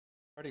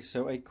Alrighty,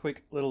 so a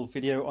quick little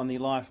video on the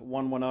Life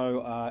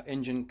 110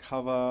 engine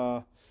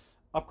cover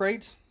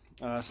upgrades.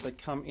 So they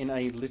come in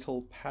a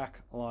little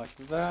pack like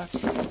that.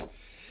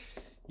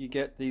 You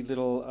get the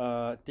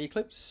little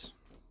D-clips.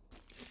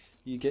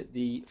 You get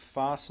the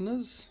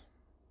fasteners.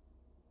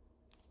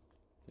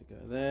 They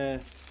go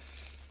there.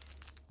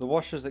 The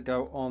washers that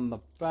go on the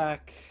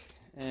back,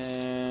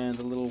 and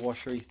the little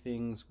washery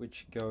things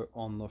which go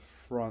on the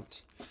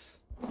front.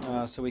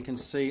 So we can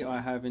see I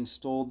have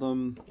installed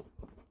them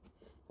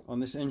on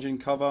this engine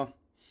cover,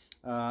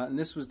 and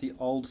this was the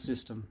old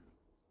system.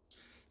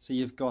 So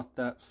you've got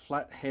that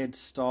flathead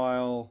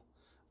style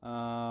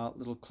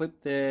little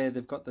clip there.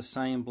 They've got the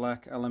same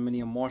black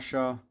aluminium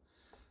washer,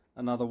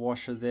 another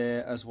washer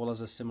there, as well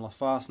as a similar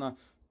fastener.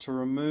 To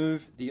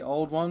remove the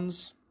old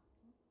ones,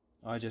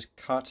 I just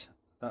cut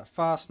that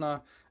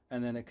fastener,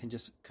 and then it can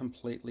just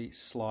completely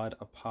slide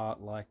apart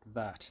like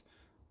that.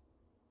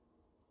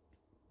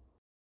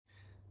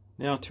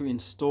 Now to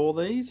install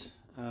these,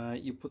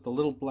 you put the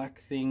little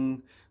black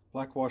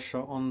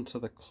washer onto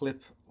the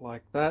clip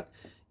like that.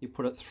 You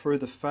put it through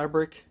the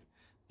fabric,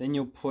 then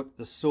you'll put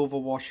the silver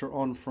washer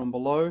on from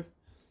below,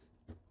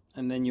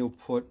 and then you'll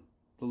put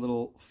the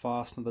little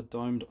fastener, the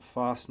domed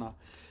fastener.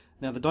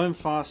 Now the dome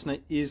fastener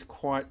is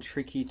quite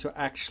tricky to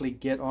actually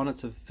get on.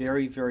 It's a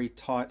very, very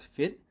tight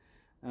fit.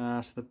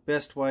 So the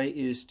best way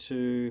is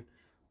to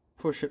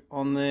push it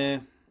on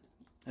there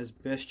as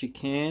best you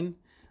can.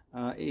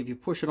 If you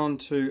push it on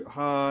too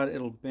hard,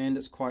 it'll bend.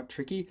 It's quite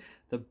tricky.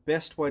 The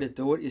best way to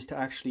do it is to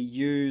actually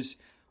use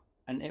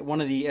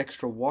one of the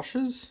extra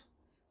washers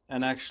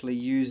and actually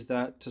use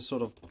that to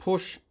sort of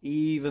push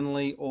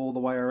evenly all the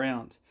way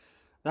around.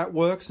 That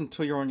works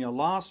until you're on your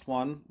last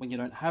one when you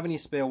don't have any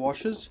spare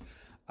washers.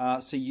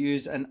 So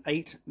use an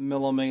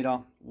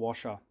 8mm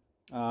washer.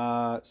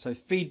 So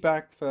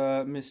feedback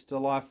for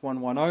Mr. Life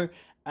 110,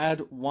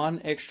 add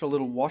one extra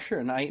little washer,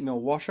 an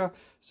 8mm washer,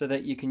 so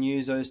that you can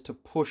use those to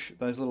push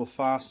those little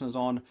fasteners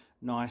on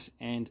nice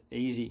and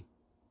easy.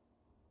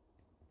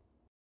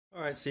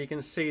 Alright, so you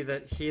can see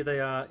that here they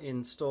are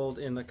installed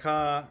in the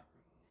car.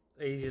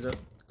 Easy to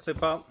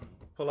clip up,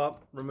 pull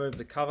up, remove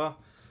the cover,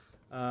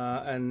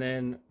 and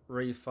then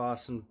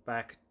refasten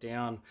back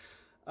down.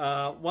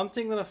 One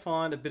thing that I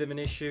find a bit of an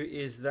issue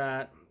is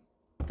that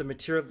the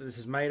material that this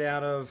is made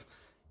out of,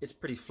 it's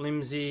pretty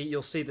flimsy.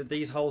 You'll see that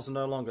these holes are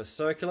no longer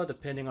circular,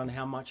 depending on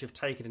how much you've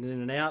taken it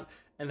in and out,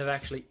 and they've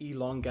actually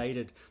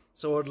elongated.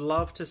 So I'd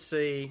love to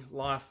see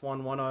Life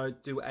 110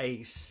 do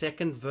a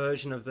second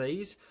version of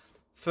these.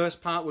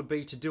 First part would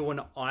be to do an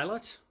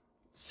eyelet,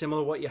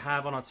 similar to what you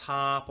have on a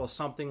tarp or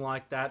something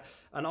like that.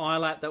 An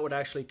eyelet that would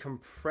actually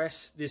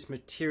compress this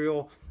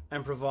material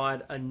and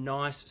provide a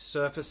nice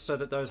surface so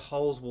that those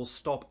holes will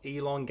stop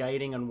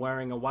elongating and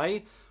wearing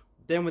away.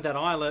 Then with that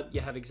eyelet, you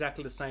have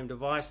exactly the same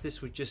device.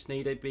 This would just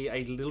need to be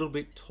a little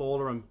bit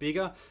taller and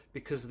bigger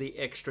because of the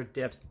extra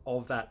depth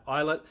of that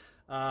eyelet.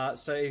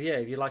 So yeah,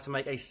 if you'd like to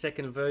make a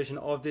second version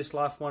of this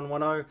Life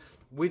 110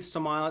 with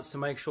some eyelets to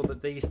make sure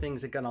that these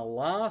things are going to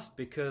last,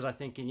 because I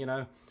think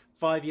in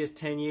 5 years,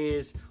 10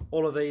 years,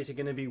 all of these are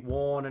going to be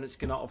worn, and it's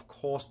going to, of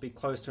course, be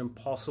close to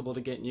impossible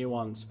to get new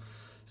ones.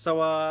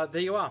 So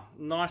there you are.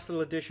 Nice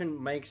little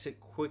addition, makes it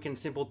quick and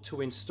simple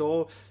to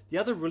install. The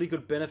other really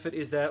good benefit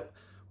is that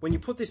when you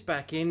put this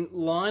back in,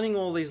 lining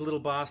all these little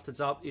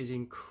bastards up is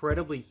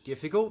incredibly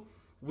difficult.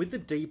 With the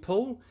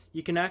D-pull,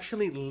 you can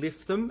actually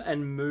lift them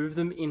and move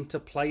them into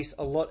place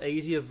a lot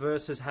easier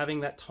versus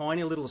having that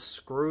tiny little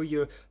screw.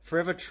 You're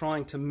forever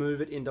trying to move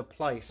it into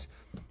place.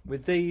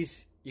 With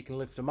these, you can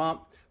lift them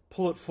up,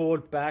 pull it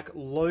forward, back,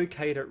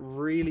 locate it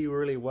really,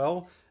 really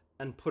well,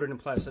 and put it in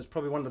place. So it's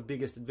probably one of the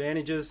biggest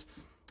advantages.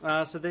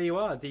 So there you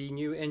are, the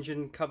new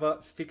engine cover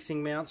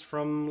fixing mounts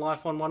from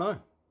Life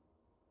 110.